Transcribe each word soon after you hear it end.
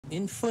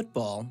In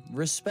football,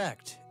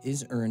 respect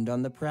is earned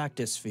on the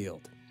practice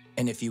field.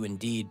 And if you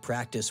indeed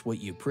practice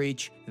what you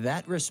preach,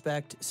 that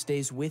respect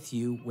stays with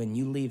you when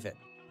you leave it.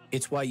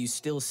 It's why you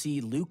still see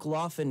Luke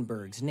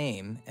Laufenberg's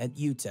name at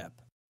UTEP.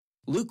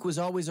 Luke was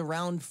always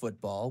around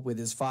football, with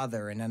his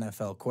father an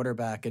NFL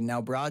quarterback and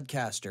now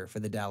broadcaster for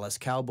the Dallas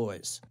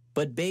Cowboys.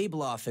 But Babe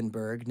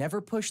Laufenberg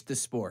never pushed the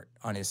sport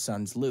on his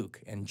sons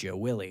Luke and Joe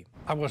Willie.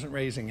 I wasn't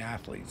raising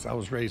athletes, I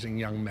was raising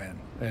young men.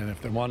 And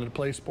if they wanted to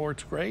play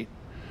sports, great.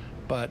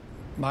 But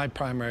my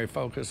primary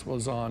focus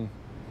was on,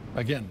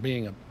 again,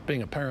 being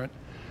a parent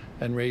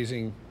and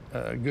raising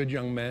good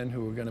young men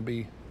who were going to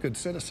be good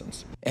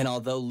citizens. And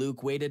although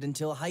Luke waited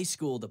until high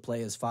school to play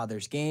his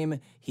father's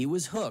game, he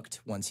was hooked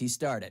once he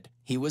started.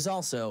 He was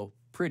also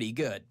pretty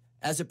good.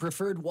 As a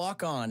preferred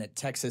walk-on at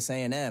Texas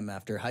A&M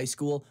after high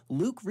school,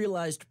 Luke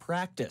realized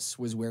practice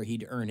was where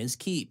he'd earn his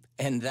keep.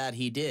 And that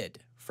he did,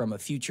 from a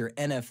future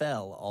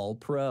NFL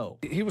All-Pro.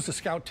 He was a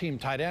scout team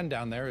tight end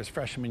down there his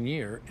freshman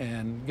year,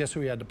 and guess who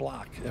he had to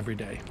block every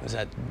day? Was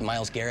that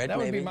Myles Garrett? That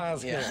maybe? would be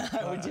Myles Garrett.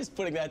 I was just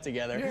putting that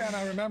together. Yeah, and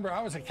I remember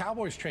I was at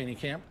Cowboys training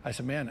camp. I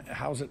said, man,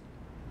 how's it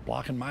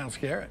blocking Myles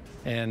Garrett?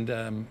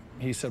 And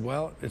he said,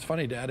 well, it's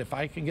funny, Dad, if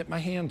I can get my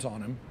hands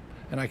on him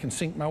and I can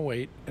sink my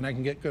weight and I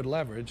can get good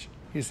leverage,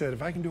 he said,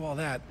 if I can do all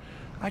that,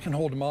 I can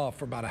hold him off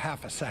for about a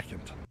half a second.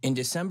 In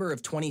December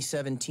of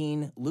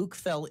 2017, Luke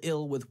fell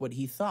ill with what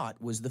he thought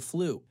was the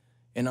flu.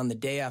 And on the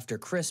day after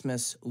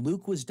Christmas,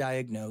 Luke was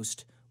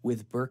diagnosed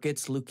with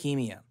Burkitt's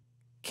leukemia,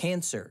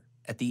 cancer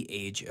at the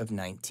age of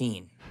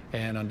 19.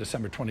 And on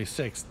December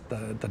 26th,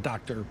 the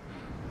doctor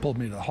pulled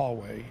me to the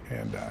hallway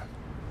and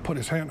put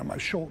his hand on my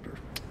shoulder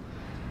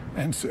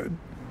and said,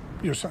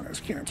 your son has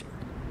cancer.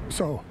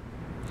 So,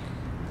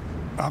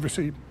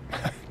 obviously,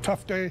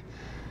 tough day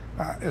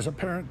as a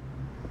parent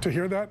to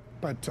hear that,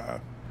 but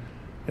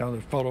you know,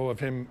 the photo of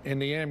him in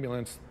the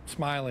ambulance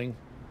smiling,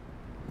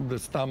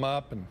 this thumb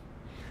up, and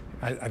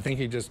I think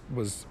he just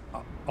was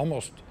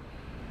almost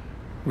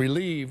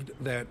relieved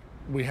that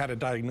we had a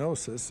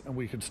diagnosis and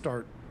we could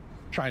start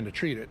trying to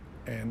treat it,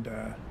 and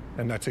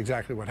that's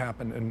exactly what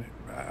happened. And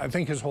I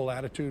think his whole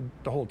attitude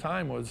the whole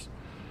time was,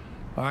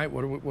 all right,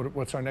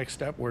 what's our next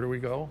step? Where do we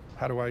go?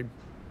 How do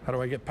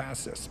I get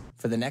past this?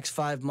 For the next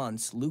 5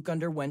 months, Luke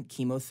underwent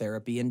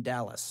chemotherapy in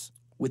Dallas.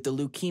 With the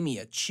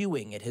leukemia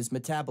chewing at his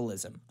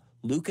metabolism,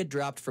 Luke had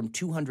dropped from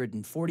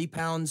 240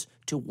 pounds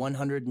to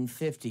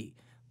 150,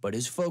 but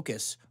his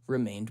focus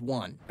remained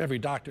one. Every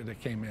doctor that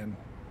came in,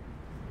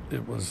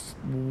 it was,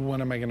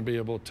 when am I going to be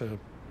able to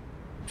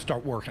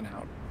start working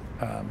out?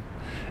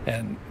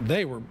 And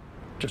they were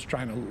just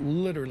trying to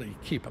literally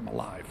keep him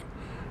alive.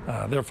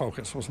 Their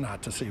focus was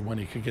not to see when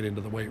he could get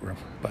into the weight room.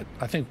 But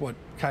I think what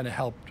kind of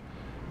helped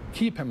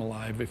keep him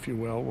alive, if you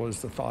will,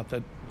 was the thought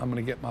that I'm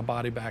going to get my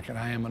body back and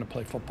I am going to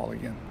play football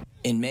again.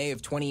 In May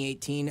of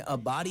 2018, a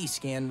body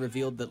scan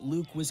revealed that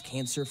Luke was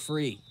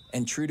cancer-free.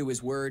 And true to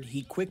his word,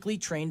 he quickly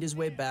trained his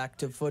way back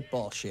to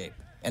football shape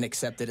and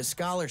accepted a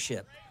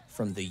scholarship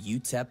from the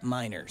UTEP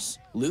Miners.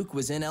 Luke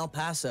was in El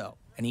Paso,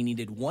 and he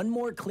needed one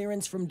more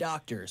clearance from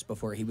doctors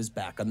before he was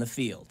back on the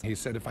field. He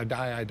said, if I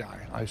die, I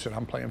die. I said,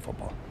 I'm playing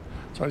football.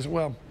 So I said,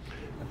 well,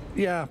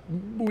 yeah,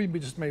 we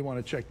just may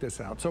want to check this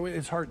out. So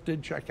his heart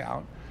did check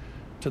out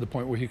to the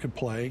point where he could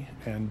play,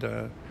 and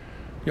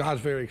you know, I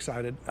was very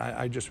excited.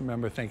 I just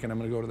remember thinking I'm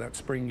going to go to that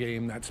spring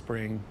game that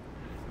spring,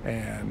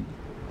 and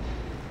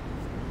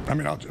I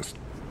mean, I'll just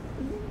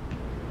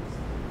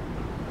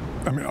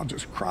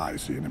cry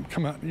seeing him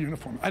come out in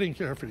uniform. I didn't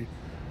care if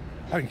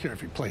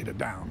he played it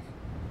down.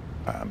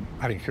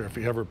 I didn't care if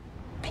he ever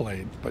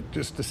played, but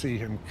just to see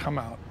him come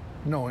out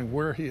knowing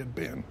where he had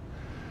been,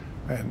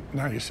 and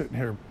now he's sitting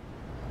here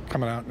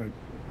coming out in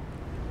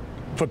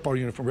a football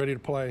uniform, ready to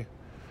play.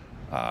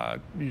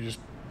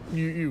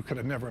 You could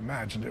have never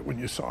imagined it when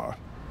you saw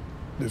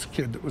this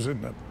kid that was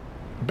in the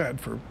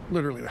bed for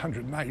literally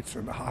 100 nights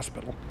in the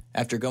hospital.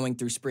 After going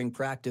through spring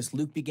practice,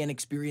 Luke began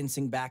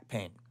experiencing back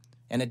pain,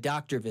 and a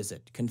doctor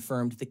visit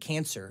confirmed the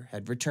cancer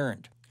had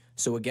returned.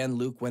 So again,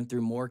 Luke went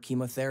through more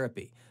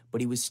chemotherapy,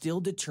 but he was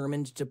still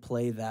determined to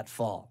play that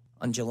fall.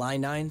 On July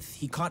 9th,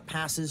 he caught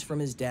passes from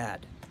his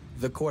dad,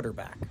 the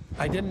quarterback.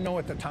 I didn't know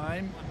at the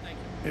time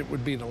it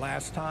would be the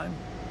last time,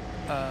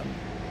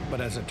 but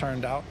as it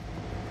turned out,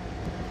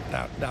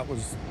 that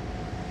was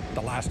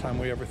the last time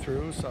we ever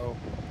threw. So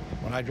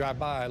when I drive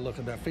by, I look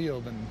at that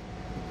field, and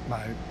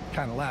my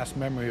kind of last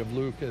memory of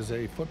Luke as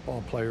a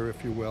football player,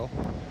 if you will,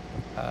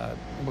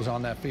 was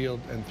on that field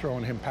and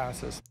throwing him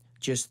passes.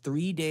 Just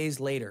 3 days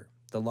later,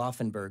 the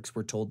Laufenbergs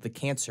were told the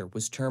cancer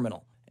was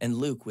terminal, and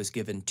Luke was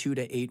given 2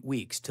 to 8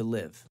 weeks to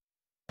live.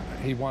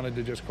 He wanted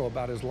to just go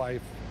about his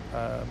life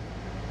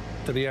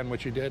to the end,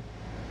 which he did.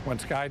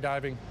 Went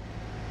skydiving,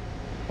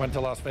 went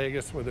to Las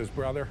Vegas with his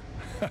brother.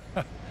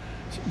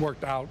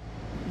 Worked out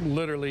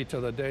literally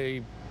to the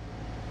day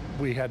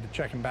we had to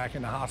check him back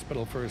in the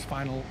hospital for his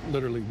final,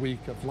 literally,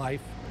 week of life.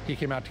 He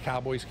came out to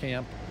Cowboys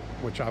camp,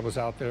 which I was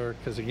out there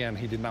because, again,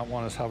 he did not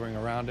want us hovering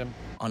around him.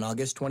 On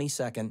August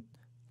 22nd,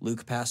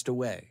 Luke passed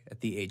away at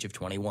the age of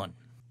 21,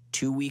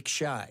 2 weeks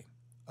shy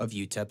of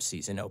UTEP's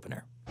season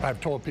opener. I've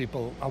told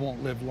people I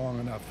won't live long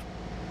enough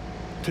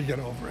to get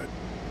over it.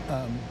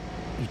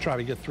 You try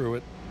to get through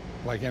it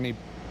like any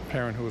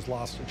parent who has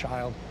lost a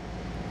child.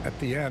 At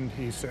the end,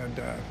 he said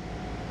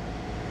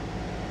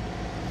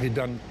he'd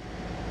done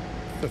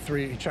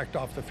he checked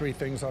off the 3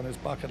 things on his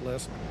bucket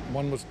list.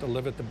 One was to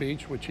live at the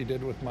beach, which he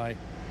did with my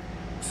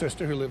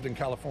sister who lived in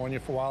California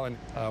for a while, and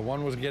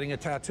one was getting a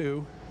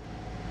tattoo,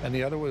 and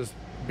the other was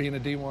being a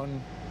D1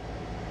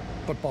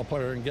 football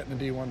player and getting a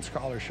D1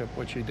 scholarship,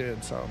 which he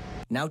did. So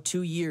now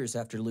 2 years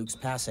after Luke's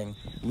passing,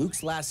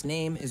 Luke's last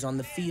name is on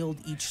the field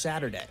each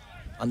Saturday,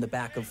 on the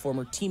back of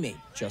former teammate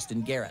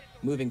Justin Garrett.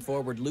 Moving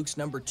forward, Luke's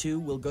number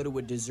 2 will go to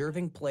a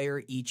deserving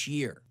player each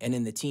year, and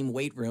in the team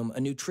weight room, a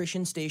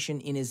nutrition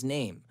station in his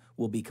name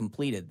will be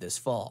completed this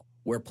fall,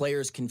 where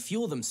players can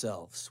fuel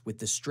themselves with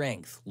the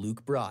strength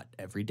Luke brought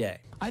every day.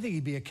 I think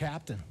he'd be a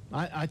captain.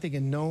 I think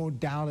in no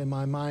doubt in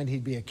my mind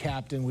he'd be a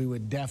captain. We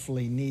would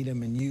definitely need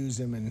him and use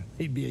him, and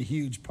he'd be a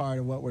huge part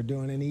of what we're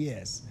doing, and he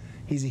is.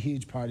 He's a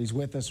huge part. He's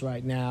with us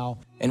right now.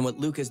 And what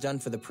Luke has done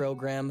for the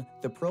program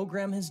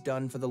has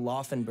done for the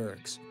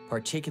Laufenbergs,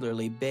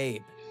 particularly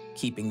Babe,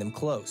 keeping them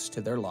close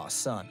to their lost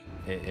son.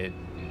 It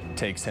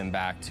takes him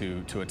back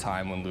to a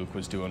time when Luke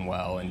was doing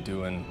well and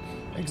doing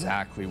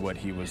exactly what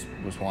he was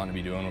wanting to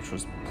be doing, which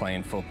was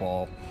playing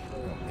football.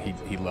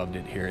 He loved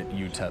it here at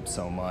UTEP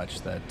so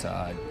much that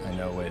I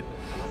know it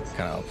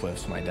kind of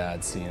uplifts my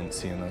dad seeing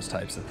those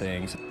types of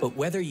things. But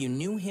whether you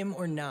knew him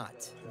or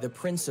not, the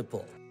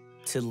principle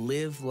to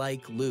live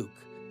like Luke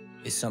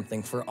is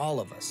something for all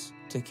of us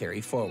to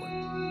carry forward.